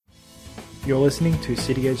You're listening to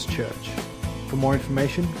City Edge Church. For more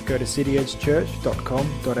information, go to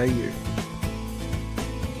cityedgechurch.com.au.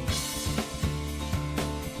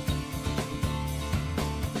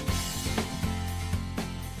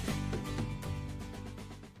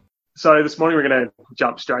 So this morning we're going to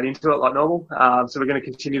jump straight into it like normal. So we're going to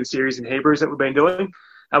continue the series in Hebrews that we've been doing.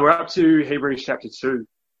 And we're up to Hebrews chapter 2.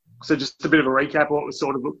 So just a bit of a recap of what we've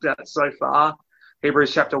sort of looked at so far.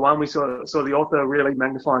 Hebrews chapter 1, we saw the author really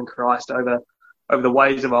magnifying Christ over the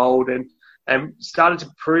ways of old and started to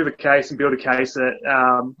prove a case and build a case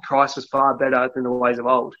that Christ was far better than the ways of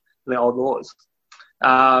old, the old laws.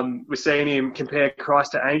 We're seeing him compare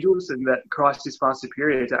Christ to angels and that Christ is far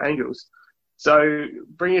superior to angels. So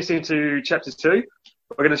bringing us into chapter 2,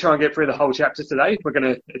 we're going to try and get through the whole chapter today. We're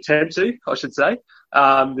going to attempt to, I should say.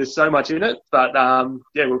 There's so much in it, but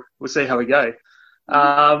we'll see how we go.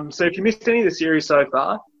 So if you missed any of the series so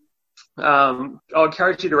far, I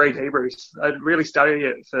encourage you to read Hebrews. I'd really study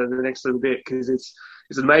it for the next little bit because it's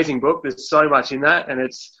an amazing book. There's so much in that, and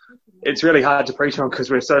it's really hard to preach on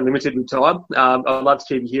because we're so limited with time. I'd love to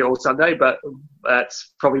keep you here all Sunday, but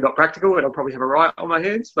that's probably not practical, and I'll probably have a riot on my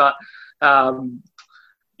hands. But I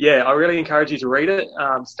really encourage you to read it,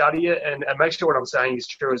 study it, and make sure what I'm saying is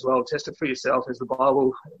true as well. Test it for yourself, as the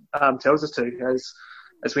Bible tells us to,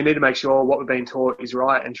 as we need to make sure what we're being taught is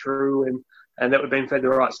right and true, and that we've been fed the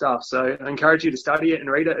right stuff. So I encourage you to study it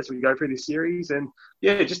and read it as we go through this series, and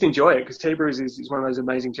just enjoy it because Hebrews is one of those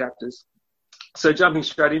amazing chapters. So jumping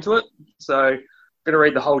straight into it, so I'm going to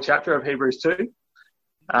read the whole chapter of Hebrews 2.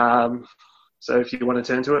 So if you want to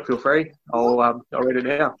turn to it, feel free. I'll read it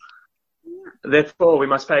now. Therefore, we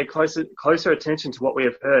must pay closer attention to what we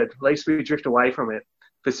have heard, lest we drift away from it.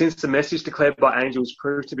 For since the message declared by angels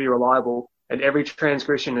proved to be reliable, and every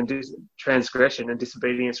transgression and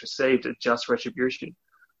disobedience received a just retribution,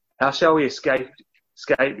 how shall we escape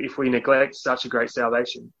if we neglect such a great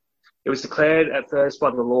salvation? It was declared at first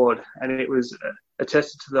by the Lord, and it was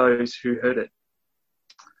attested to those who heard it.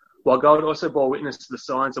 While God also bore witness to the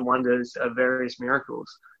signs and wonders of various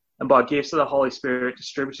miracles, and by gifts of the Holy Spirit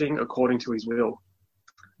distributing according to his will.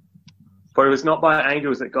 For it was not by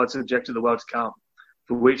angels that God subjected the world to come,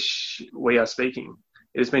 for which we are speaking.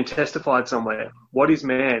 It has been testified somewhere. What is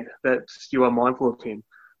man that you are mindful of him,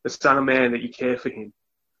 the Son of Man that you care for him?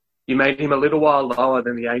 You made him a little while lower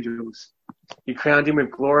than the angels. You crowned him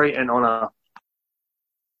with glory and honor,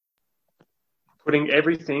 putting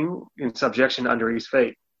everything in subjection under his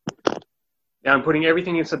feet. Now, in putting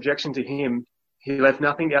everything in subjection to him, he left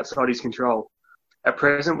nothing outside his control. At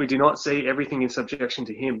present, we do not see everything in subjection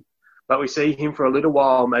to him, but we see him for a little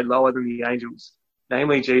while made lower than the angels,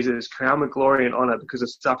 namely Jesus, crowned with glory and honor because of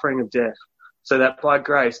suffering of death, so that by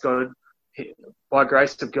grace of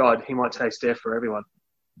God, he might taste death for everyone.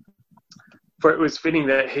 For it was fitting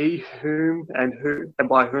that he whom and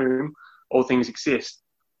by whom all things exist,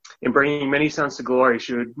 in bringing many sons to glory,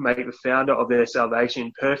 should make the founder of their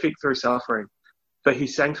salvation perfect through suffering. For he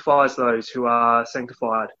sanctifies those who are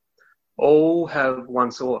sanctified. All have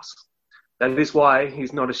one source. That is why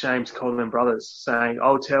he's not ashamed to call them brothers, saying,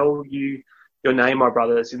 I'll tell you your name, my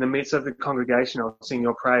brothers. In the midst of the congregation, I'll sing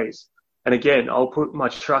your praise. And again, I'll put my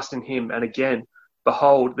trust in him. And again,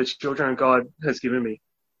 behold, the children of God has given me.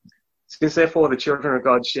 Since therefore the children of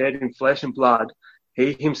God shared in flesh and blood,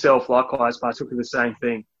 he himself likewise partook of the same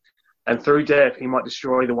thing. And through death, he might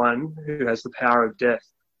destroy the one who has the power of death,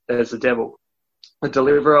 that is the devil, the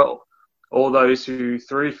deliverer, all those who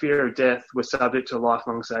through fear of death were subject to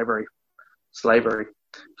lifelong slavery.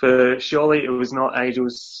 For surely it was not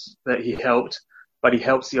angels that he helped, but he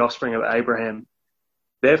helps the offspring of Abraham.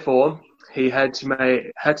 Therefore, he had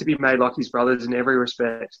to be made like his brothers in every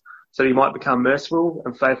respect, so that he might become merciful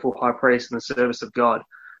and faithful high priest in the service of God,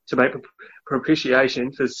 to make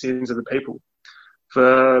propitiation for the sins of the people.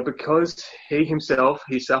 For because he himself,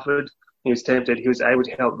 he suffered, he was tempted, he was able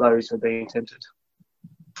to help those who are being tempted.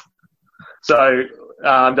 So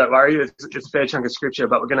don't worry, it's a fair chunk of scripture,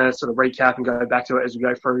 but we're going to sort of recap and go back to it as we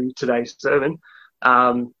go through today's sermon.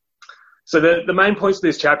 So the main points of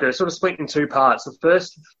this chapter are sort of split in two parts. The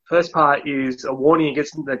first part is a warning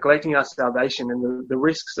against neglecting our salvation and the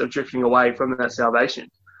risks of drifting away from that salvation.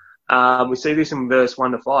 We see this in verse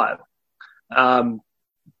 1 to 5.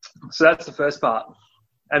 So that's the first part.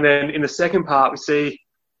 And then in the second part, we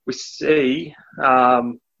see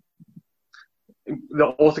the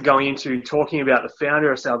author going into talking about the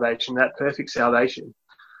founder of salvation, that perfect salvation.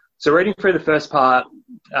 So reading through the first part,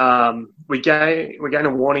 we gain a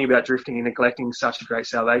warning about drifting and neglecting such a great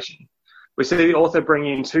salvation. We see the author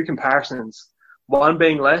bringing in two comparisons, one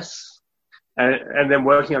being less and then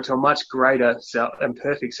working up to a much greater and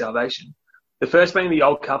perfect salvation. The first being the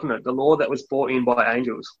Old Covenant, the law that was brought in by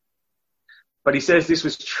angels. But he says this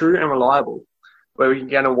was true and reliable, where we can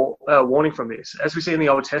get a warning from this. As we see in the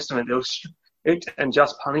Old Testament, there was strict and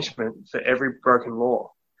just punishment for every broken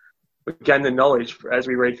law. We gain the knowledge as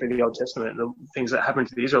we read through the Old Testament, the things that happened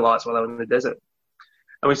to the Israelites while they were in the desert.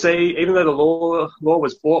 And we see, even though the law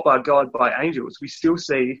was brought by God by angels, we still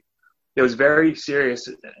see it was very serious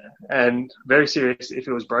if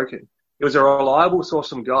it was broken. It was a reliable source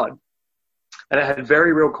from God, and it had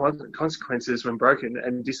very real consequences when broken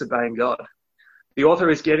and disobeying God. The author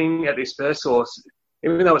is getting at this first source,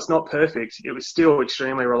 even though it's not perfect, it was still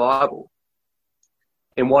extremely reliable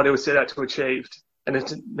in what it was set out to achieve, and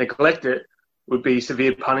to neglect it would be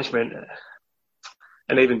severe punishment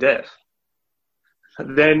and even death.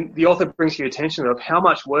 Then the author brings to your attention of how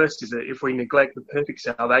much worse is it if we neglect the perfect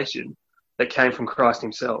salvation that came from Christ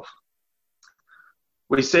himself.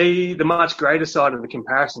 We see the much greater side of the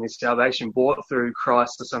comparison is salvation brought through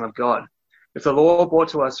Christ, the Son of God. If the law brought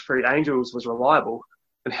to us through angels was reliable,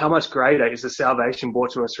 then how much greater is the salvation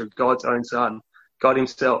brought to us through God's own Son, God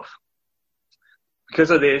himself?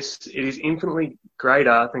 Because of this, it is infinitely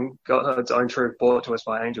greater than God's own truth brought to us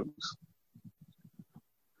by angels.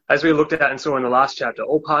 As we looked at and saw in the last chapter,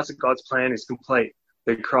 all parts of God's plan is complete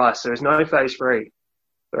through Christ. There is no phase three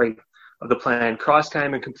of the plan. Christ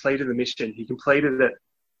came and completed the mission. He completed it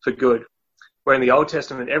for good. Where in the Old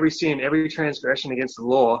Testament, every sin, every transgression against the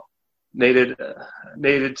law needed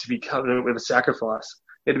to be covered with a sacrifice.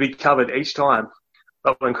 It had to be covered each time.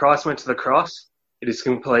 But when Christ went to the cross, it is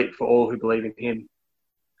complete for all who believe in him.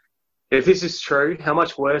 If this is true, how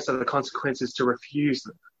much worse are the consequences to refuse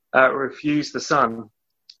the Son?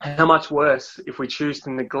 How much worse if we choose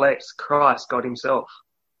to neglect Christ, God himself?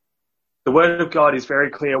 The word of God is very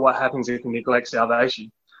clear what happens if we neglect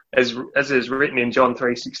salvation, as is written in John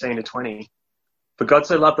 3:16-20. For God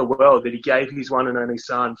so loved the world that he gave his one and only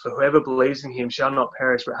Son, for whoever believes in him shall not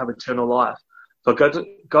perish but have eternal life. For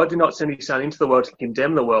God did not send his Son into the world to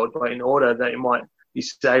condemn the world, but in order that it might be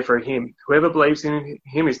saved through him. Whoever believes in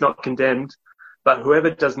him is not condemned, but whoever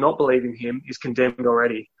does not believe in him is condemned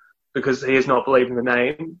already, because he has not believed in the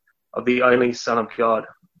name of the only Son of God.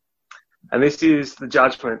 And this is the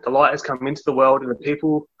judgment. The light has come into the world, and the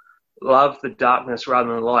people love the darkness rather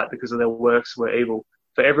than the light because of their works were evil.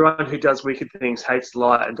 For everyone who does wicked things hates the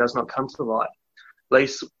light and does not come to the light,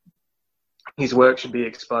 lest his work should be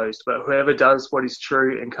exposed. But whoever does what is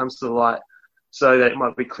true and comes to the light, so that it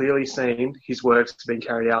might be clearly seen his works to be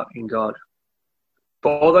carried out in God.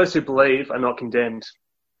 For all those who believe are not condemned,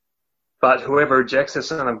 but whoever rejects the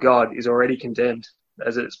Son of God is already condemned,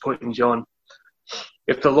 as it's put in John.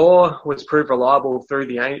 If the law was proved reliable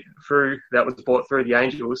that was brought through the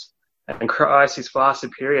angels, and Christ is far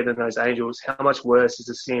superior than those angels, how much worse is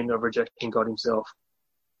the sin of rejecting God himself?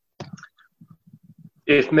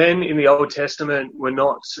 If men in the Old Testament were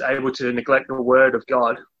not able to neglect the word of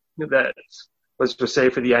God that was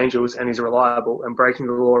received for the angels and is reliable, and breaking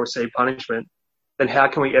the law received punishment, then how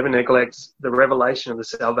can we ever neglect the revelation of the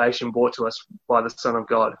salvation brought to us by the Son of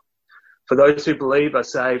God? For those who believe are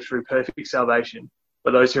saved through perfect salvation,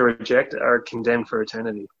 but those who reject are condemned for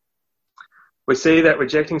eternity. We see that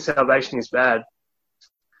rejecting salvation is bad,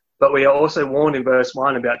 but we are also warned in verse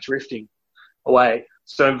 1 about drifting away.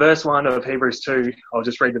 So in verse 1 of Hebrews 2, I'll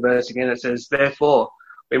just read the verse again. It says, "Therefore,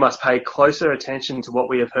 we must pay closer attention to what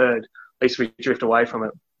we have heard, lest we drift away from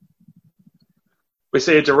it." We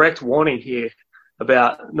see a direct warning here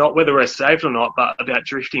about not whether we're saved or not, but about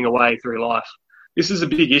drifting away through life. This is a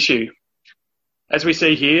big issue. As we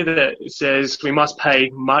see here, that it says we must pay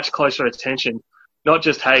much closer attention. Not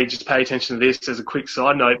just, hey, just pay attention to this as a quick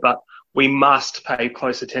side note, but we must pay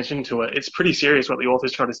close attention to it. It's pretty serious what the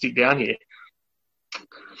author's trying to stick down here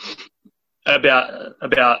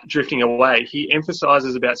about drifting away. He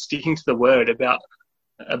emphasizes about sticking to the word, about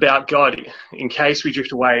God, in case we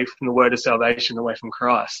drift away from the word of salvation, away from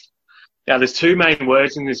Christ. Now, there's two main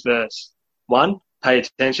words in this verse. One, pay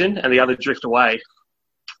attention, and the other, drift away.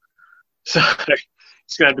 So, just going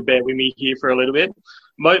to have to bear with me here for a little bit.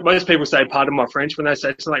 Most people say pardon my French when they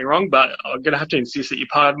say something wrong, but I'm going to have to insist that you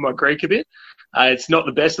pardon my Greek a bit. It's not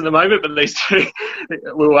the best at the moment, but these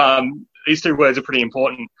two words are pretty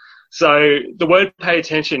important. So the word pay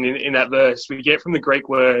attention in that verse, we get from the Greek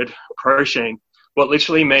word proshein, what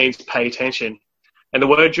literally means pay attention. And the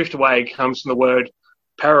word drift away comes from the word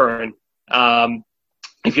pararin.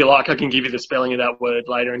 If you like, I can give you the spelling of that word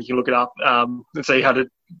later and you can look it up and see how to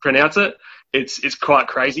pronounce it. It's quite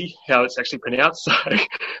crazy how it's actually pronounced, so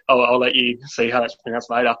I'll let you see how that's pronounced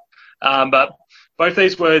later. But both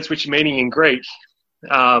these words, which are meaning in Greek,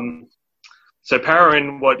 so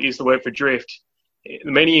pararin, what is the word for drift,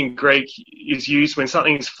 The meaning in Greek is used when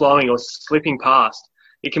something is flowing or slipping past.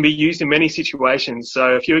 It can be used in many situations.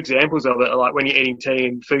 So a few examples of it are like when you're eating tea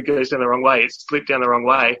and food goes down the wrong way, it's slipped down the wrong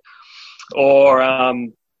way. Or,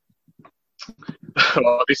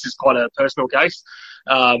 well, this is quite a personal case.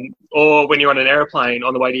 Or when you're on an aeroplane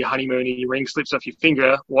on the way to your honeymoon and your ring slips off your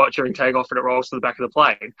finger during takeoff and it rolls to the back of the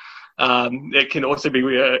plane. It can also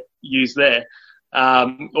be used there.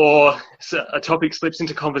 Or a topic slips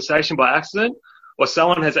into conversation by accident, or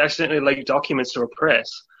someone has accidentally leaked documents to a press.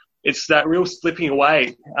 It's that real slipping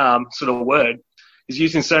away sort of word. It's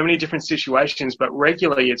used in so many different situations, but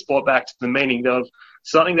regularly it's brought back to the meaning of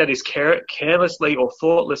something that is carelessly or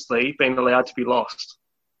thoughtlessly being allowed to be lost.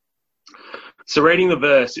 So reading the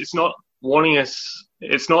verse,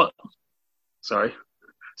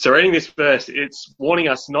 So reading this verse, it's warning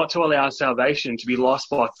us not to allow salvation to be lost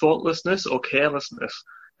by thoughtlessness or carelessness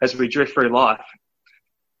as we drift through life.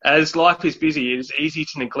 As life is busy, it is easy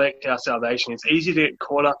to neglect our salvation. It's easy to get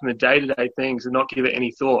caught up in the day-to-day things and not give it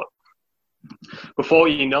any thought. Before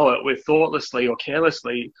you know it, we're thoughtlessly or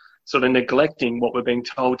carelessly sort of neglecting what we're being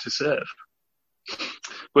told to serve.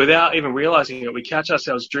 Without even realizing it, we catch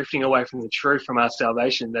ourselves drifting away from the truth from our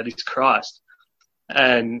salvation, that is Christ.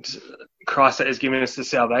 And Christ that has given us the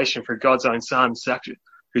salvation for God's own Son,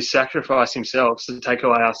 who sacrificed himself to take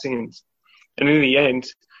away our sins. And in the end,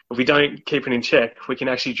 if we don't keep it in check, we can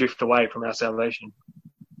actually drift away from our salvation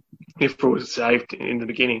if we were saved in the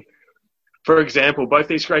beginning. For example, both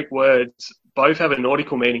these Greek words both have a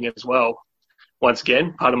nautical meaning as well. Once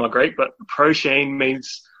again, pardon my Greek, but prosheen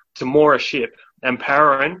means to moor a ship, and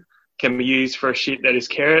paran can be used for a ship that is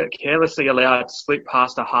carelessly allowed to slip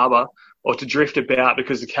past a harbour or to drift about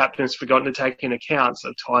because the captain has forgotten to take in accounts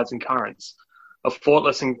of tides and currents. A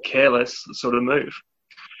thoughtless and careless sort of move.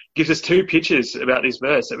 It gives us two pictures about this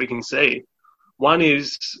verse that we can see. One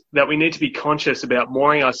is that we need to be conscious about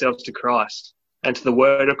mooring ourselves to Christ and to the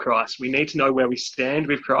word of Christ. We need to know where we stand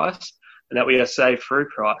with Christ and that we are saved through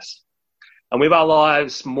Christ. And with our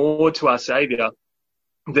lives moored to our Saviour,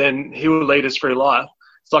 then he will lead us through life.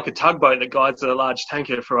 It's like a tugboat that guides a large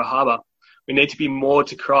tanker through a harbour. We need to be moored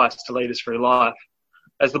to Christ to lead us through life.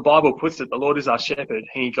 As the Bible puts it, the Lord is our shepherd and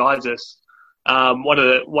he guides us. I've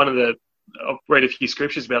read a few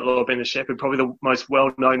scriptures about the Lord being the shepherd. Probably the most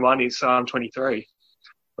well-known one is Psalm 23.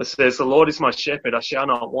 It says, "The Lord is my shepherd, I shall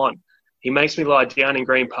not want. He makes me lie down in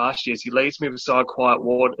green pastures. He leads me beside quiet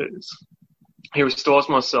waters. He restores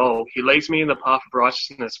my soul. He leads me in the path of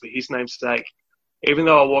righteousness for his name's sake. Even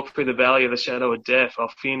though I walk through the valley of the shadow of death, I'll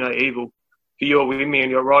fear no evil. For you are with me,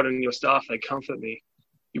 and your rod and your staff, they comfort me.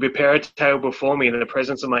 You prepare a table before me in the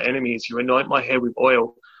presence of my enemies. You anoint my head with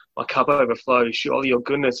oil. My cup overflows. Surely your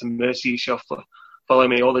goodness and mercy shall follow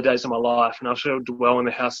me all the days of my life, and I shall dwell in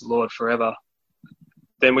the house of the Lord forever."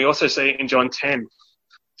 Then we also see in John 10,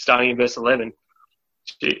 starting in verse 11,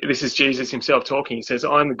 this is Jesus himself talking. He says,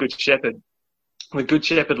 "I am the good shepherd. The good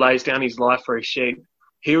shepherd lays down his life for his sheep.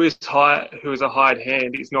 He who is a hired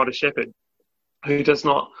hand is not a shepherd. Who does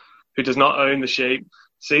not own the sheep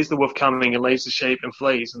sees the wolf coming and leaves the sheep and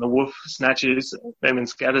flees, and the wolf snatches them and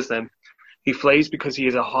scatters them. He flees because he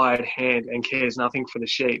is a hired hand and cares nothing for the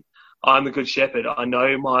sheep. I am the good shepherd. I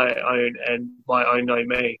know my own, and my own know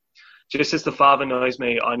me. Just as the Father knows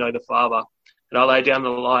me, I know the Father, and I lay down the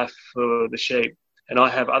life for the sheep. And I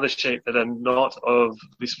have other sheep that are not of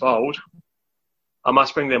this fold. I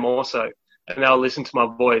must bring them also, and they'll listen to my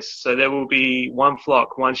voice. So there will be one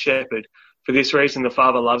flock, one shepherd. For this reason the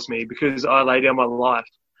Father loves me, because I lay down my life,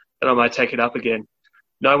 that I may take it up again.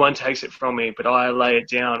 No one takes it from me, but I lay it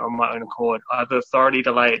down on my own accord. I have the authority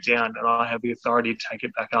to lay it down, and I have the authority to take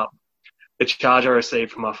it back up. The charge I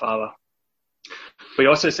received from my Father." We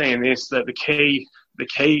also see in this that the key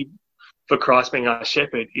for Christ being our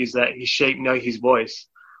shepherd is that his sheep know his voice.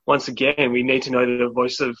 Once again, we need to know the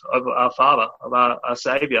voice of our Father, of our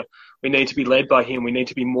Saviour. We need to be led by him. We need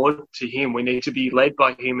to be more to him. We need to be led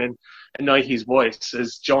by him and know his voice.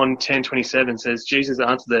 As John 10:27 says, Jesus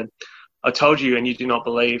answered them, "I told you, and you do not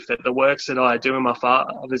believe, that the works that I do in my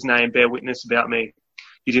Father's name bear witness about me.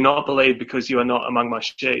 You do not believe because you are not among my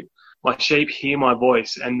sheep. My sheep hear my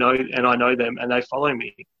voice and I know them, and they follow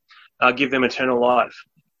me. I give them eternal life,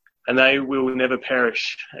 and they will never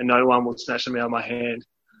perish, and no one will snatch them out of my hand."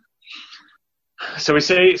 So we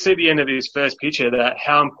see at the end of this first picture that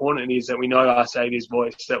how important it is that we know our Saviour's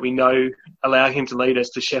voice, that we allow him to lead us,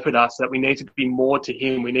 to shepherd us, that we need to be more to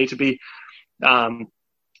him. We need to be,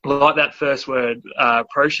 like that first word,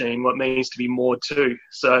 prosheen, what means to be more to.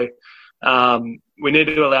 So we need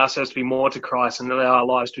to allow ourselves to be more to Christ and allow our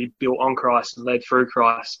lives to be built on Christ and led through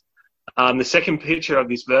Christ. The second picture of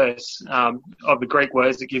this verse, of the Greek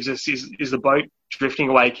words it gives us, is the boat drifting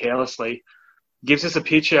away carelessly. It gives us a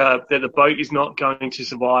picture that the boat is not going to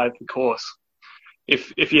survive the course.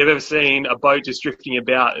 If you've ever seen a boat just drifting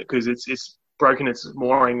about because it's broken its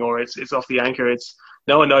mooring or it's off the anchor,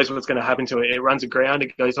 no one knows what's going to happen to it. It runs aground,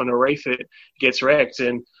 it goes on a reef, it gets wrecked,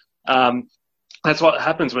 and that's what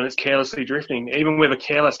happens when it's carelessly drifting. Even with a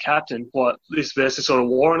careless captain, what this verse is sort of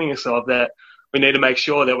warning us of, that we need to make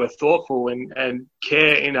sure that we're thoughtful and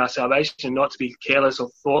care in our salvation, not to be careless or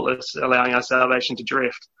thoughtless, allowing our salvation to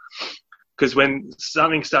drift. Because when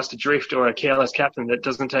something starts to drift, or a careless captain that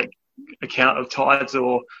doesn't take account of tides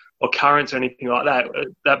or currents or anything like that,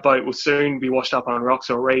 that boat will soon be washed up on rocks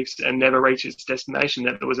or reefs and never reach its destination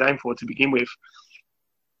that it was aimed for to begin with.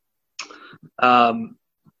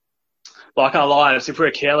 Like our lives, if we're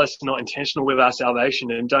careless and not intentional with our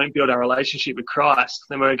salvation and don't build our relationship with Christ,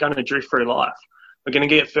 then we're going to drift through life. We're going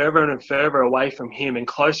to get further and further away from him and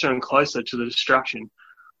closer to the destruction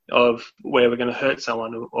of where we're going to hurt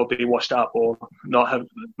someone or be washed up or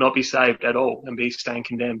not be saved at all and be staying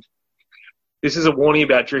condemned. This is a warning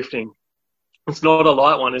about drifting. It's not a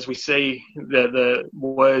light one, as we see the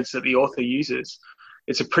words that the author uses.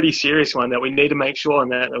 It's a pretty serious one that we need to make sure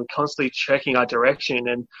and that we're constantly checking our direction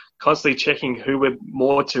and constantly checking who we're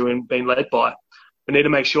moored to and being led by. We need to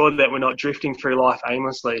make sure that we're not drifting through life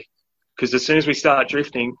aimlessly, because as soon as we start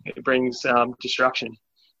drifting, it brings destruction.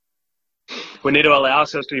 We need to allow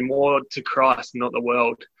ourselves to be moored to Christ and not the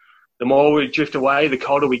world. The more we drift away, the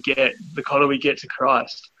colder we get to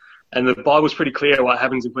Christ. And the Bible's pretty clear what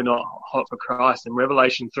happens if we're not hot for Christ. In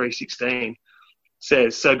Revelation 3:16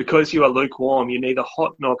 says, "So because you are lukewarm, you're neither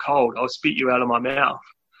hot nor cold, I'll spit you out of my mouth."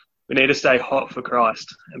 We need to stay hot for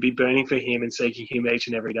Christ and be burning for him and seeking him each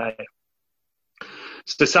and every day.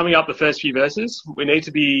 So summing up the first few verses, we need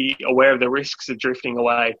to be aware of the risks of drifting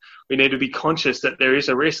away. We need to be conscious that there is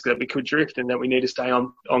a risk that we could drift and that we need to stay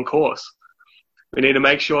on course. We need to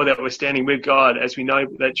make sure that we're standing with God, as we know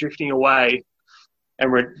that drifting away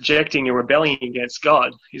and rejecting and rebelling against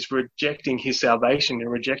God is rejecting his salvation and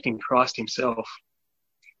rejecting Christ himself.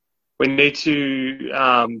 We need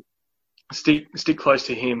to stick close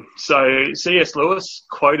to him. So C.S. Lewis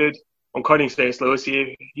I'm quoting C.S. Lewis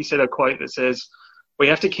here, he said a quote that says, "We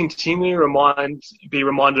have to continually be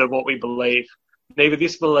reminded of what we believe. Neither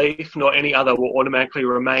this belief nor any other will automatically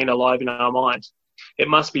remain alive in our mind. It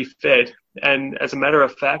must be fed. And as a matter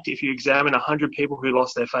of fact, if you examine 100 people who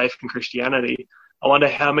lost their faith in Christianity, I wonder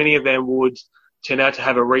how many of them would turn out to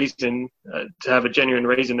have a reason, to have a genuine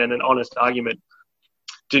reason and an honest argument.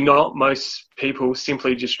 Do not most people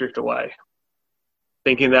simply just drift away?"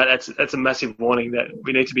 Thinking that that's a massive warning, that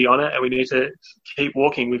we need to be on it and we need to keep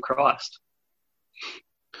walking with Christ.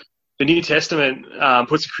 The New Testament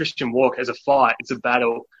puts a Christian walk as a fight. It's a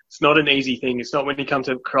battle. It's not an easy thing. It's not when you come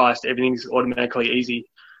to Christ, everything's automatically easy.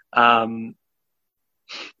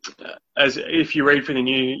 As if you read through the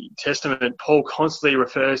New Testament, Paul constantly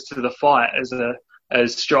refers to the fight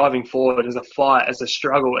as striving forward, as a fight, as a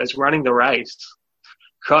struggle, as running the race.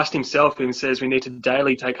 Christ himself even says we need to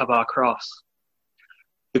daily take up our cross.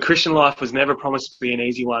 The Christian life was never promised to be an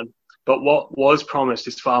easy one, but what was promised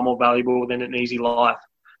is far more valuable than an easy life.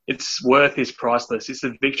 Its worth is priceless. It's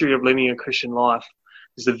the victory of living a Christian life.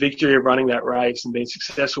 It's the victory of running that race and being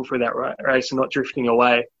successful through that race and not drifting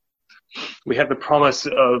away. We have the promise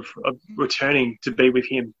of returning to be with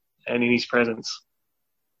him and in his presence.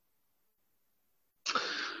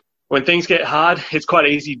 When things get hard, it's quite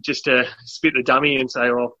easy just to spit the dummy and say,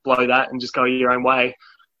 "Well, blow that," and just go your own way.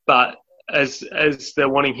 But as they're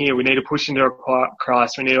wanting here, we need to push into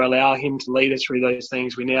Christ. We need to allow him to lead us through those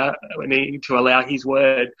things. We need to allow his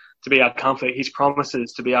word to be our comfort, his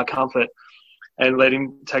promises to be our comfort, and let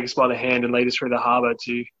him take us by the hand and lead us through the harbour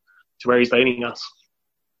to where he's leading us,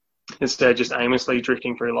 instead of just aimlessly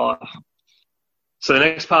drifting through life. So the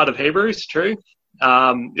next part of Hebrews,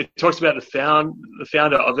 it talks about the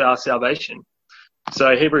founder of our salvation.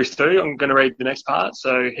 So Hebrews 2, I'm going to read the next part.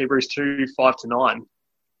 So Hebrews 2, 5-9.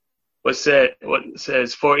 What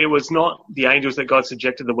says, "For it was not the angels that God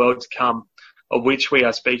subjected the world to come, of which we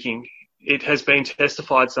are speaking. It has been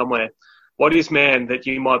testified somewhere. What is man that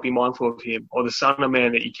you might be mindful of him, or the son of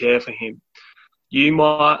man that you care for him? You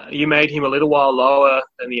made him a little while lower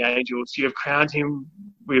than the angels. You have crowned him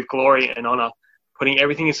with glory and honor, putting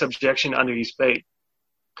everything in subjection under his feet.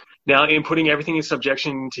 Now, in putting everything in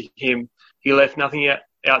subjection to him, he left nothing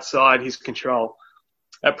outside his control.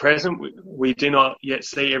 At present, we do not yet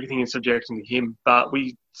see everything in subjection to him, but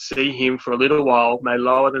we see him for a little while made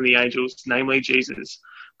lower than the angels, namely Jesus,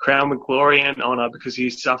 crowned with glory and honor because he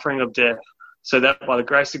is suffering of death, so that by the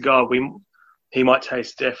grace of God he might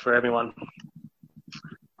taste death for everyone.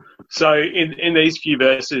 So in these few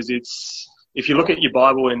verses, if you look at your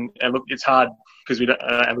Bible and look, it's hard because we don't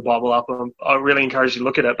have a Bible up. I really encourage you to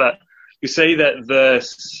look at it, but you see that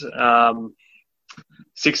verse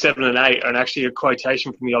 6, 7, and 8 are actually a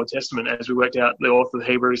quotation from the Old Testament. As we worked out, the author of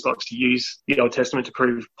Hebrews likes to use the Old Testament to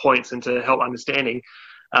prove points and to help understanding.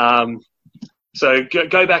 So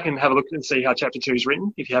go back and have a look and see how chapter 2 is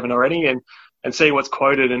written, if you haven't already, and see what's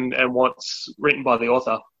quoted and what's written by the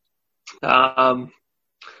author.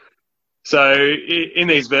 So in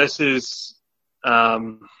these verses,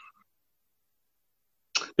 the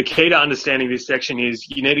key to understanding this section is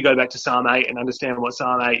you need to go back to Psalm 8 and understand what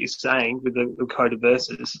Psalm 8 is saying with the quoted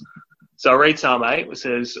verses. So I'll read Psalm 8. It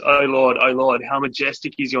says, O Lord, how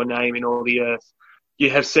majestic is your name in all the earth. You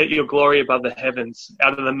have set your glory above the heavens.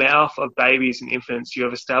 Out of the mouth of babies and infants, you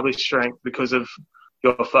have established strength because of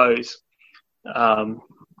your foes,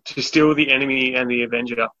 to still the enemy and the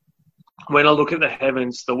avenger. When I look at the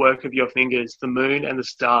heavens, the work of your fingers, the moon and the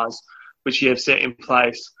stars, which you have set in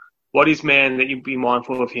place, what is man that you be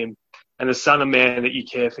mindful of him, and the son of man that you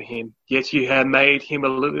care for him? Yet you have made him a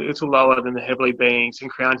little lower than the heavenly beings and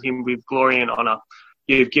crowned him with glory and honour.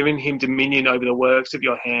 You have given him dominion over the works of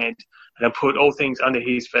your hand, and have put all things under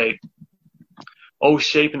his feet. All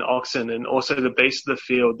sheep and oxen, and also the beasts of the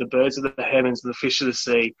field, the birds of the heavens, and the fish of the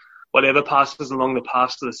sea, whatever passes along the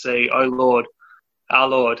paths of the sea, O Lord, our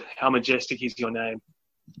Lord, how majestic is your name.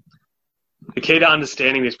 The key to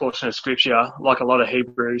understanding this portion of Scripture, like a lot of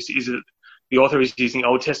Hebrews, is that the author is using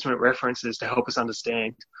Old Testament references to help us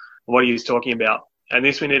understand what he is talking about. And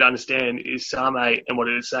this we need to understand is Psalm 8 and what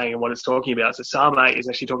it is saying and what it's talking about. So Psalm 8 is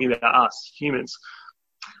actually talking about us, humans.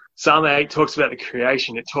 Psalm 8 talks about the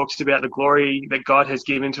creation. It talks about the glory that God has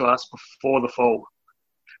given to us before the fall.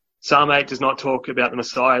 Psalm 8 does not talk about the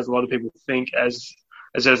Messiah, as a lot of people think, as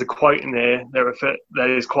there's a quote in there that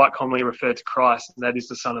is quite commonly referred to Christ, and that is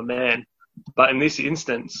the Son of Man. But in this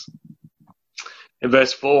instance, in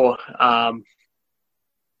verse 4,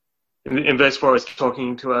 it's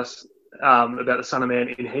talking to us about the Son of Man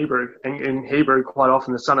in Hebrew. And in Hebrew, quite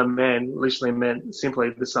often, the Son of Man literally meant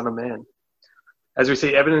simply the Son of Man. As we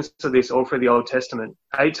see evidence of this all through the Old Testament,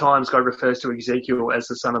 8 times God refers to Ezekiel as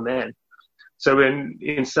the Son of Man. So when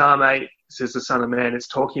in Psalm 8 it says the Son of Man, it's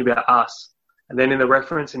talking about us. And then in the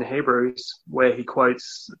reference in Hebrews where he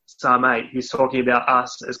quotes Psalm 8, he's talking about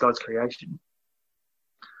us as God's creation.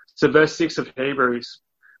 So verse 6 of Hebrews,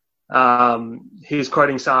 he's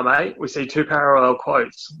quoting Psalm 8. We see 2 parallel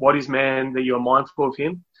quotes. What is man that you are mindful of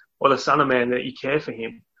him? Or the Son of Man that you care for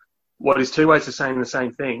him? What is 2 ways of saying the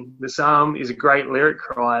same thing? The psalm is a great lyric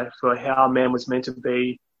cry for how man was meant to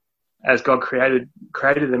be as God created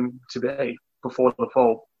them to be before the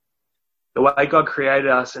fall. The way God created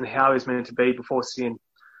us and how he was meant to be before sin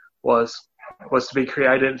was to be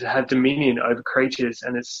created to have dominion over creatures,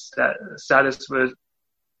 and its status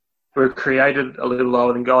were created a little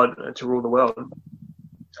lower than God to rule the world.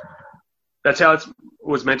 That's how it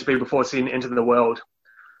was meant to be before sin entered the world.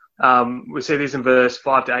 We see this in verse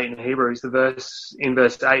 5 to 8 in Hebrews. The verse in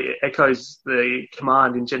verse 8 echoes the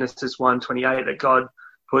command in Genesis 1:28 that God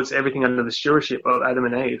puts everything under the stewardship of Adam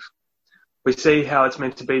and Eve. We see how it's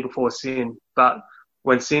meant to be before sin, but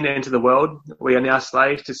when sin entered the world, we are now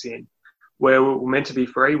slaves to sin. We're meant to be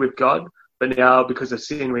free with God, but now because of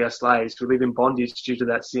sin, we are slaves. We live in bondage due to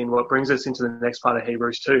that sin. What brings us into the next part of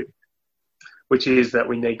Hebrews 2, which is that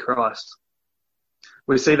we need Christ.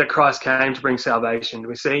 We see that Christ came to bring salvation.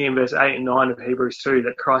 We see in verse 8 and 9 of Hebrews 2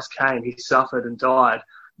 that Christ came, he suffered and died.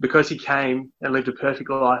 Because he came and lived a perfect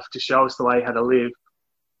life to show us the way how to live,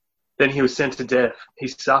 then he was sent to death. He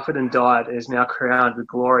suffered and died and is now crowned with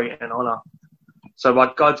glory and honour. So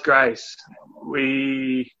by God's grace,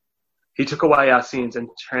 he took away our sins and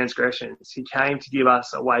transgressions. He came to give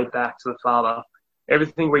us a way back to the Father.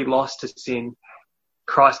 Everything we lost to sin,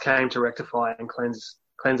 Christ came to rectify and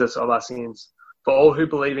cleanse us of our sins. For all who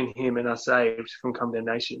believe in him and are saved from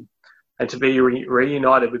condemnation, and to be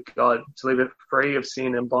reunited with God, to live free of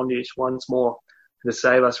sin and bondage once more, and to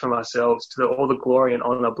save us from ourselves, all the glory and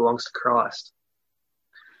honour belongs to Christ.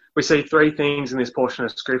 We see 3 things in this portion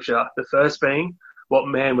of Scripture. The first being what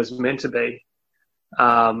man was meant to be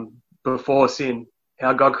before sin,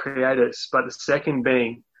 how God created us. But the second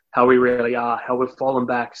being how we really are, how we've fallen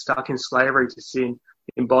back, stuck in slavery to sin,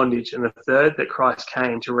 in bondage. And the third, that Christ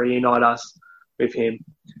came to reunite us with him.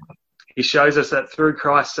 He shows us that through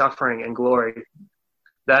Christ's suffering and glory,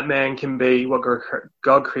 that man can be what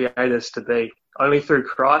God created us to be, only through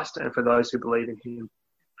Christ and for those who believe in him.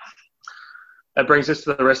 That brings us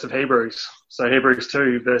to the rest of Hebrews. So Hebrews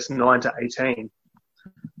 2, verse 9 to 18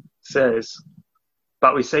 says,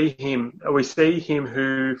 But we see him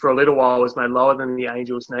who for a little while was made lower than the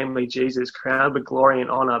angels, namely Jesus, crowned with glory and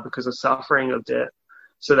honor because of suffering of death,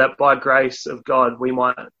 so that by grace of God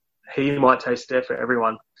he might taste death for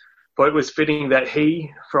everyone. For it was fitting that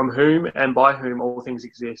he, from whom and by whom all things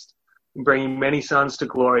exist, in bringing many sons to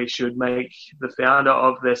glory, should make the founder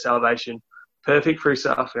of their salvation perfect through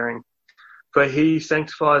suffering. For he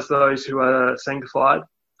sanctifies those who are sanctified.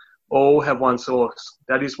 All have one source.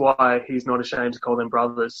 That is why he's not ashamed to call them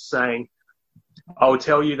brothers, saying, I will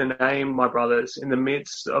tell you the name, my brothers. In the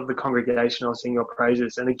midst of the congregation, I'll sing your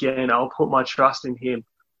praises. And again, I'll put my trust in him.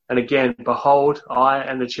 And again, behold, I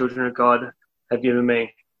and the children of God have given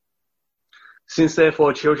me. Since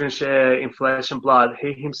therefore children share in flesh and blood,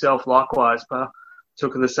 he himself likewise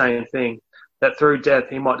partook of the same thing, that through death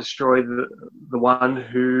he might destroy the one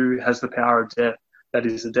who has the power of death, that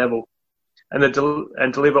is the devil, and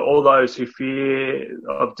deliver all those who fear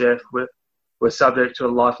of death were subject to a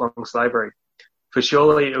lifelong slavery. For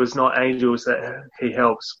surely it was not angels that he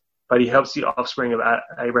helps, but he helps the offspring of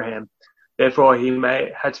Abraham. Therefore he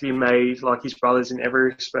had to be made like his brothers in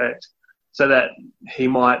every respect, so that he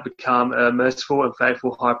might become a merciful and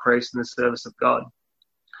faithful high priest in the service of God,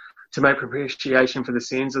 to make propitiation for the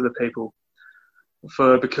sins of the people.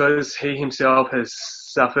 For because he himself has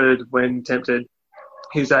suffered when tempted,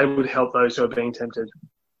 he is able to help those who are being tempted.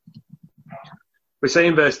 We see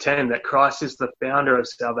in verse 10 that Christ is the founder of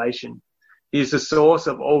salvation. He is the source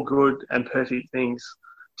of all good and perfect things.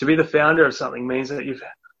 To be the founder of something means that you've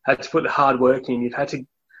had to put the hard work in. You've had to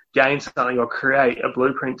gain something or create a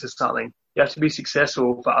blueprint to something. You have to be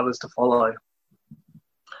successful for others to follow.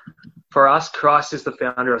 For us, Christ is the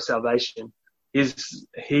founder of salvation. He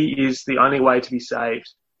is the only way to be saved.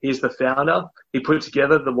 He is the founder. He put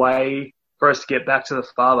together the way for us to get back to the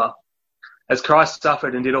Father. As Christ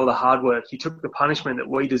suffered and did all the hard work, he took the punishment that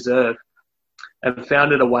we deserve and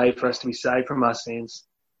founded a way for us to be saved from our sins.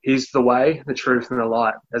 He's the way, the truth, and the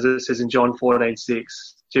light. As it says in John 14:6,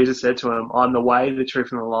 Jesus said to him, I'm the way, the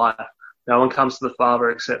truth, and the life. No one comes to the Father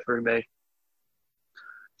except through me.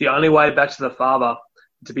 The only way back to the Father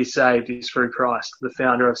to be saved is through Christ, the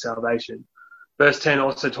founder of salvation. Verse 10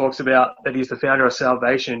 also talks about that he's the founder of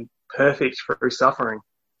salvation, perfect through suffering.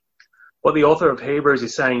 What the author of Hebrews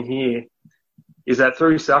is saying here is that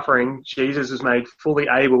through suffering, Jesus was made fully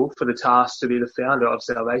able for the task to be the founder of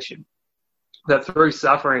salvation. That through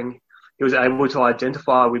suffering, he was able to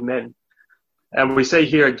identify with men. And we see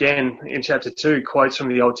here again in chapter 2 quotes from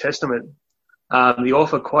the Old Testament. The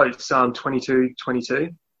author quotes Psalm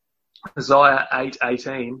 22:22, Isaiah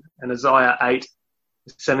 8:18, and Isaiah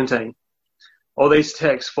 8:17. All these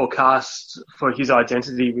texts forecast for his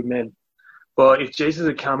identity with men. But if Jesus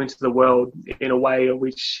had come into the world in a way in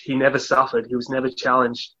which he never suffered, he was never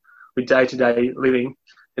challenged with day-to-day living,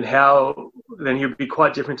 then he would be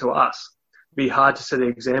quite different to us. It'd be hard to set an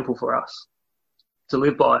example for us to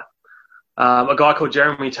live by. A guy called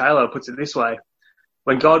Jeremy Taylor puts it this way: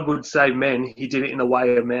 when God would save men, he did it in the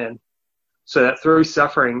way of man, so that through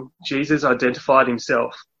suffering, Jesus identified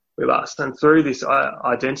himself with us, and through this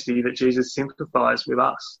identity that Jesus sympathized with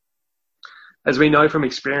us. As we know from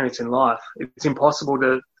experience in life, it's impossible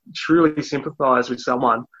to truly sympathize with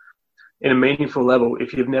someone in a meaningful level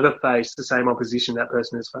if you've never faced the same opposition that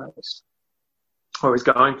person has faced or is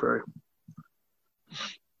going through.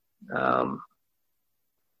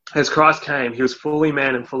 As Christ came, he was fully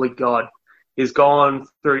man and fully God. He's gone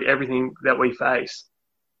through everything that we face.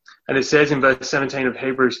 And it says in verse 17 of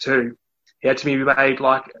Hebrews 2, he had to be made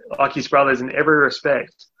like his brothers in every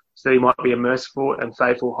respect, so that he might be a merciful and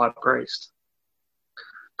faithful high priest.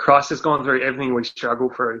 Christ has gone through everything we struggle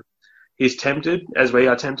through. He's tempted as we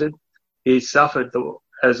are tempted. He suffered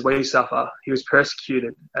as we suffer. He was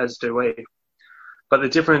persecuted as do we. But the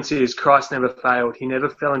difference is Christ never failed. He never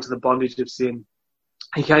fell into the bondage of sin.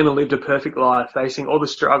 He came and lived a perfect life, facing all the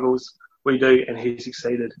struggles we do, and he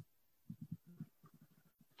succeeded.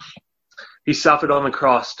 He suffered on the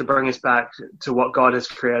cross to bring us back to what God has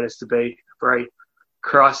created us to be, free.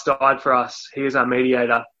 Christ died for us. He is our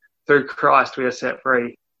mediator. Through Christ, we are set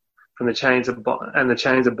free from the chains of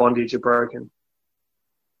bondage are broken.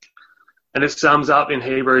 And it sums up in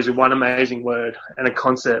Hebrews with one amazing word and a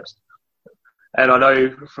concept. And I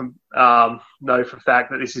know for a fact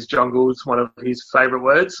that this is John Gould's one of his favourite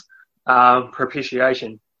words,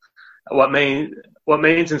 propitiation. What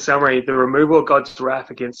means in summary, the removal of God's wrath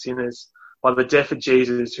against sinners by the death of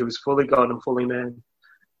Jesus, who was fully God and fully man.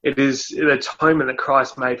 It is the atonement that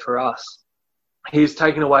Christ made for us. He has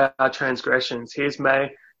taken away our transgressions. He has made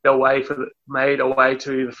a way to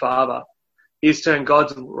the Father. He has turned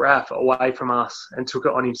God's wrath away from us and took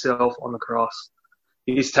it on himself on the cross.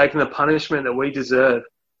 He's taken the punishment that we deserve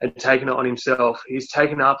and taken it on himself. He's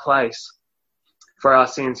taken our place for our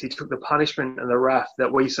sins. He took the punishment and the wrath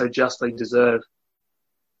that we so justly deserve.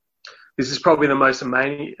 This is probably the most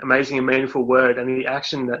amazing and meaningful word, and the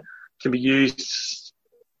action that can be used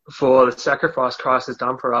for the sacrifice Christ has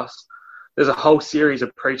done for us. There's a whole series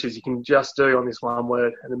of preachers you can just do on this one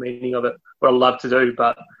word and the meaning of it. What I'd love to do,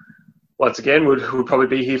 but once again, we'd probably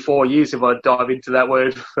be here 4 years if I dive into that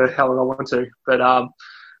word for how long I want to. But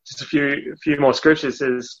just a few more scriptures.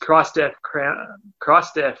 Says Christ's death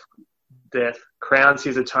crowns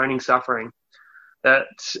his atoning suffering that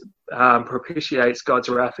propitiates God's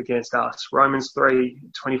wrath against us. Romans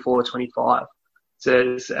 3:24-25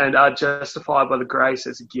 says, and are justified by the grace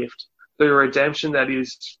as a gift through the redemption that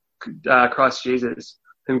is Christ Jesus,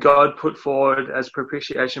 whom God put forward as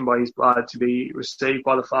propitiation by his blood to be received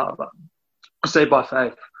by the Father, received by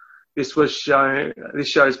faith. This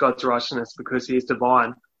shows God's righteousness because he is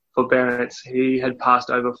divine forbearance. He had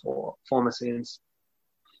passed over for former sins.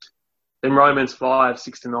 Then Romans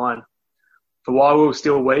 5:6-9. For while we were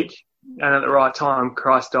still weak, and at the right time,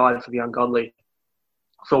 Christ died for the ungodly.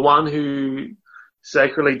 For one who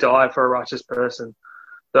sacredly died for a righteous person,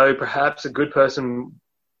 though perhaps a good person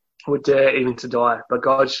would dare even to die. But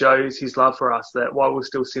God shows his love for us, that while we're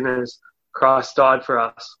still sinners, Christ died for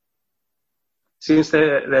us. Since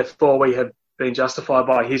therefore we have been justified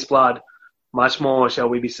by his blood, much more shall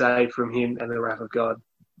we be saved from him and the wrath of God.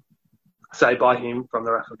 Saved by him from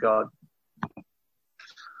the wrath of God.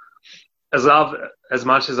 As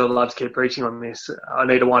much as I'd love to keep preaching on this, I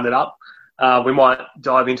need to wind it up. We might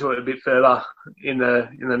dive into it a bit further in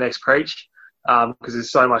the next preach, because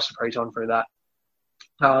there's so much to preach on through that.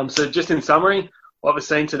 So just in summary, what we're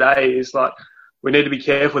seeing today is like we need to be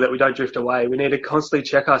careful that we don't drift away. We need to constantly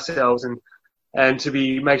check ourselves and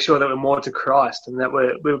to make sure that we're more to Christ and that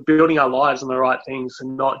we're building our lives on the right things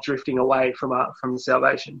and not drifting away from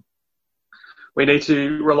salvation. We need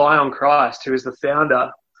to rely on Christ, who is the founder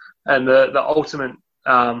and the ultimate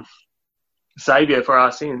Saviour for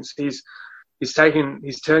our sins. He's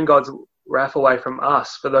turned God's wrath away from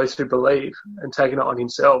us for those who believe and taken it on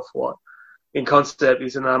himself. What in concept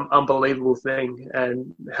is an unbelievable thing,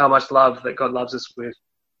 and how much love that God loves us with.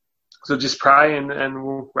 So just pray and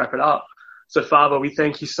we'll wrap it up. So Father, we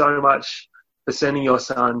thank you so much for sending your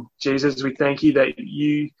Son. Jesus, we thank you that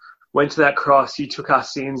you went to that cross, you took our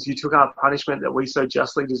sins, you took our punishment that we so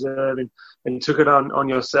justly deserve and took it on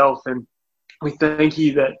yourself. And we thank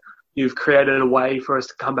you that you've created a way for us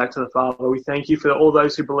to come back to the Father. We thank you for all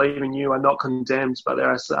those who believe in you are not condemned, but they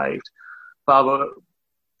are saved. Father,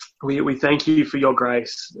 we thank you for your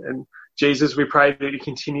grace. And Jesus, we pray that you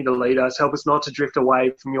continue to lead us. Help us not to drift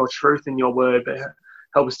away from your truth and your word, but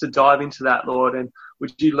help us to dive into that, Lord. And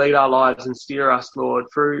would you lead our lives and steer us, Lord,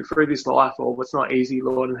 through this life, Lord. It's not easy,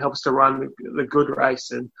 Lord, and help us to run the good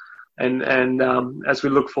race and as we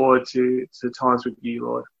look forward to times with you,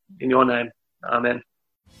 Lord. In your name, amen.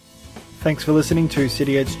 Thanks for listening to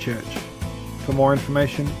City Edge Church. For more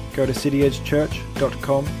information, go to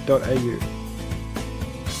cityedgechurch.com.au.